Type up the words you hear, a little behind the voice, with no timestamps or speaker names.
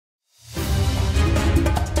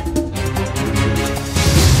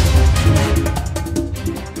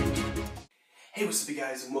what's up you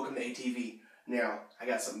guys, and welcome to ATV. Now, I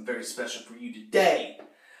got something very special for you today.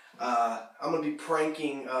 I'm going to be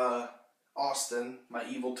pranking Austin, my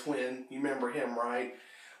evil twin. You remember him, right?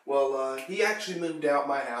 Well, he actually moved out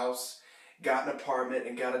my house, got an apartment,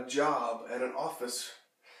 and got a job at an office.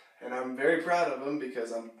 And I'm very proud of him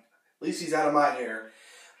because at least he's out of my hair.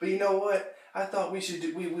 But you know what? I thought we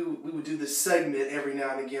would do this segment every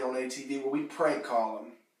now and again on ATV where we prank call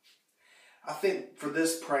him. I think for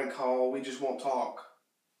this prank call, we just won't talk.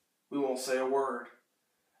 We won't say a word.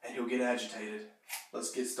 And he'll get agitated. Let's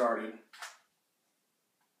get started.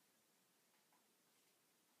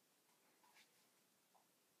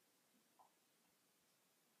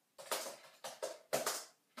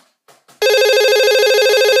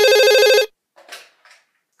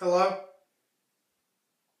 Hello?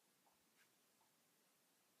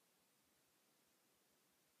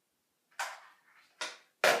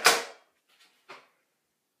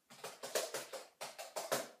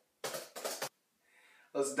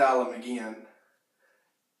 Let's dial him again.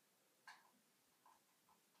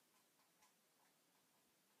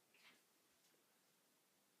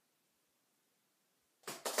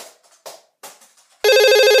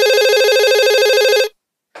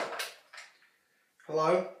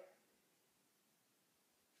 Hello?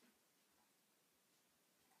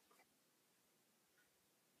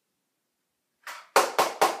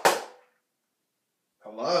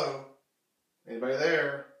 Hello? Anybody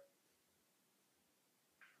there?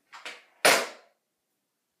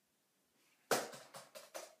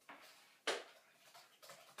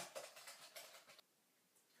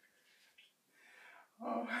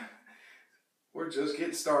 Oh, we're just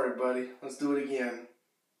getting started, buddy. Let's do it again.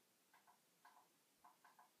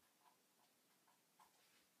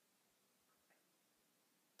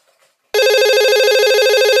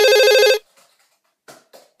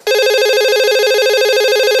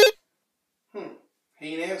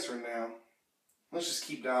 He ain't answering now. Let's just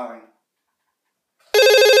keep dialing.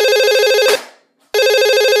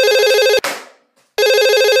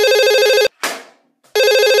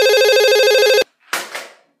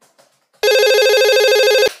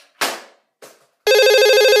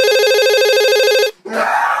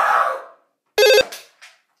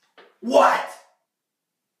 What?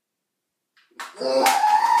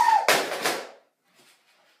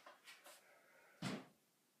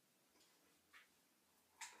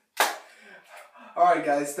 Alright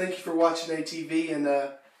guys, thank you for watching ATV, and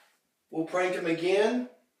we'll prank him again,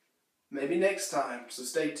 maybe next time, so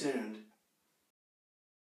stay tuned.